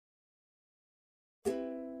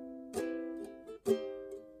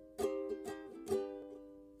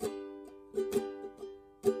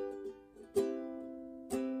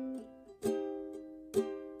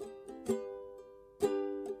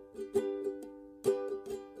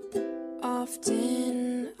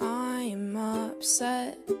Often I'm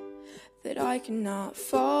upset that I cannot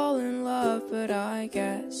fall in love, but I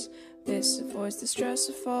guess this avoids the stress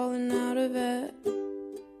of falling out of it.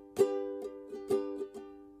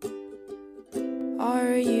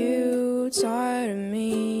 Are you tired of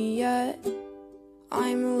me yet?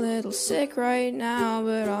 I'm a little sick right now,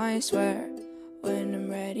 but I swear when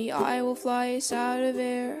I'm ready I will fly us out of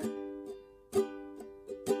here.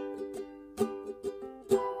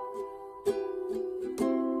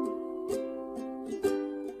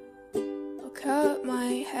 I'll cut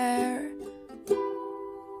my hair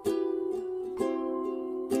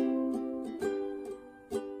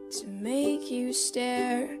to make you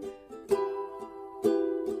stare.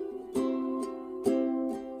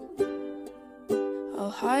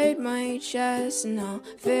 I'll hide my chest and I'll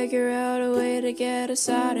figure out a way to get us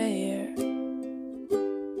out of here.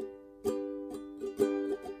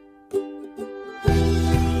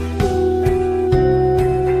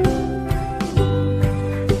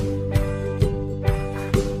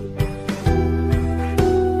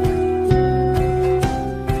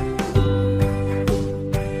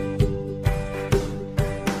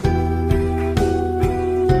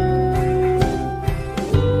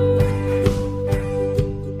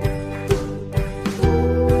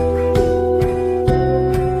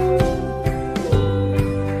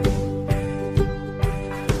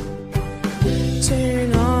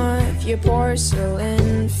 Turn off your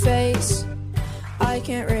porcelain face. I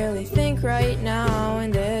can't really think right now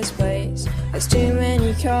in this place. There's too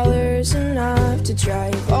many colors, enough to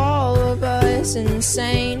drive all of us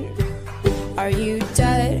insane. Are you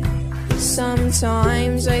dead?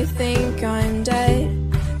 Sometimes I think I'm dead,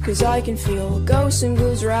 'cause I can feel ghosts and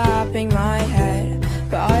ghouls wrapping my head.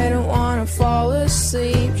 But I don't wanna fall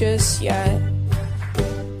asleep just yet.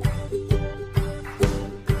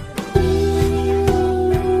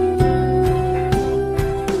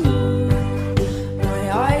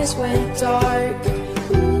 Went dark.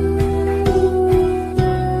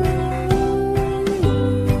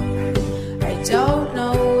 I don't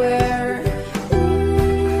know where.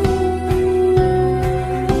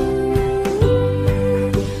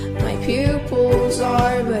 My pupils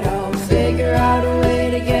are, but I'll figure out a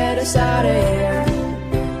way to get us out of here.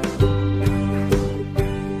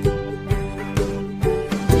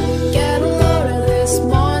 Get a load of this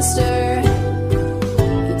monster.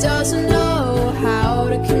 He doesn't know how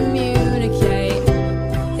to communicate.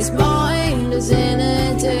 His mind is in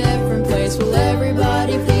a different place. Will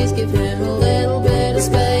everybody please give him a little bit of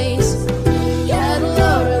space? Get a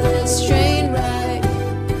load of this train wreck.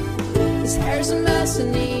 His hair's a mess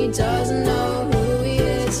and he doesn't know who he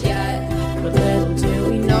is yet. But little do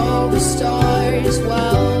we know the stars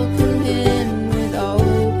welcome him with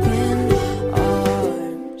open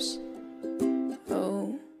arms.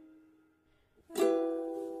 Oh.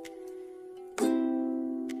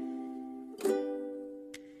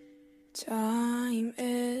 Time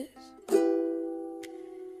is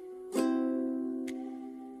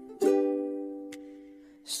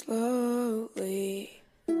slowly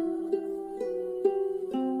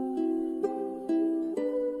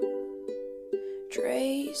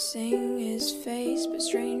tracing his face, but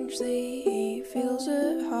strangely he feels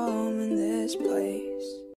at home in this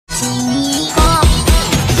place.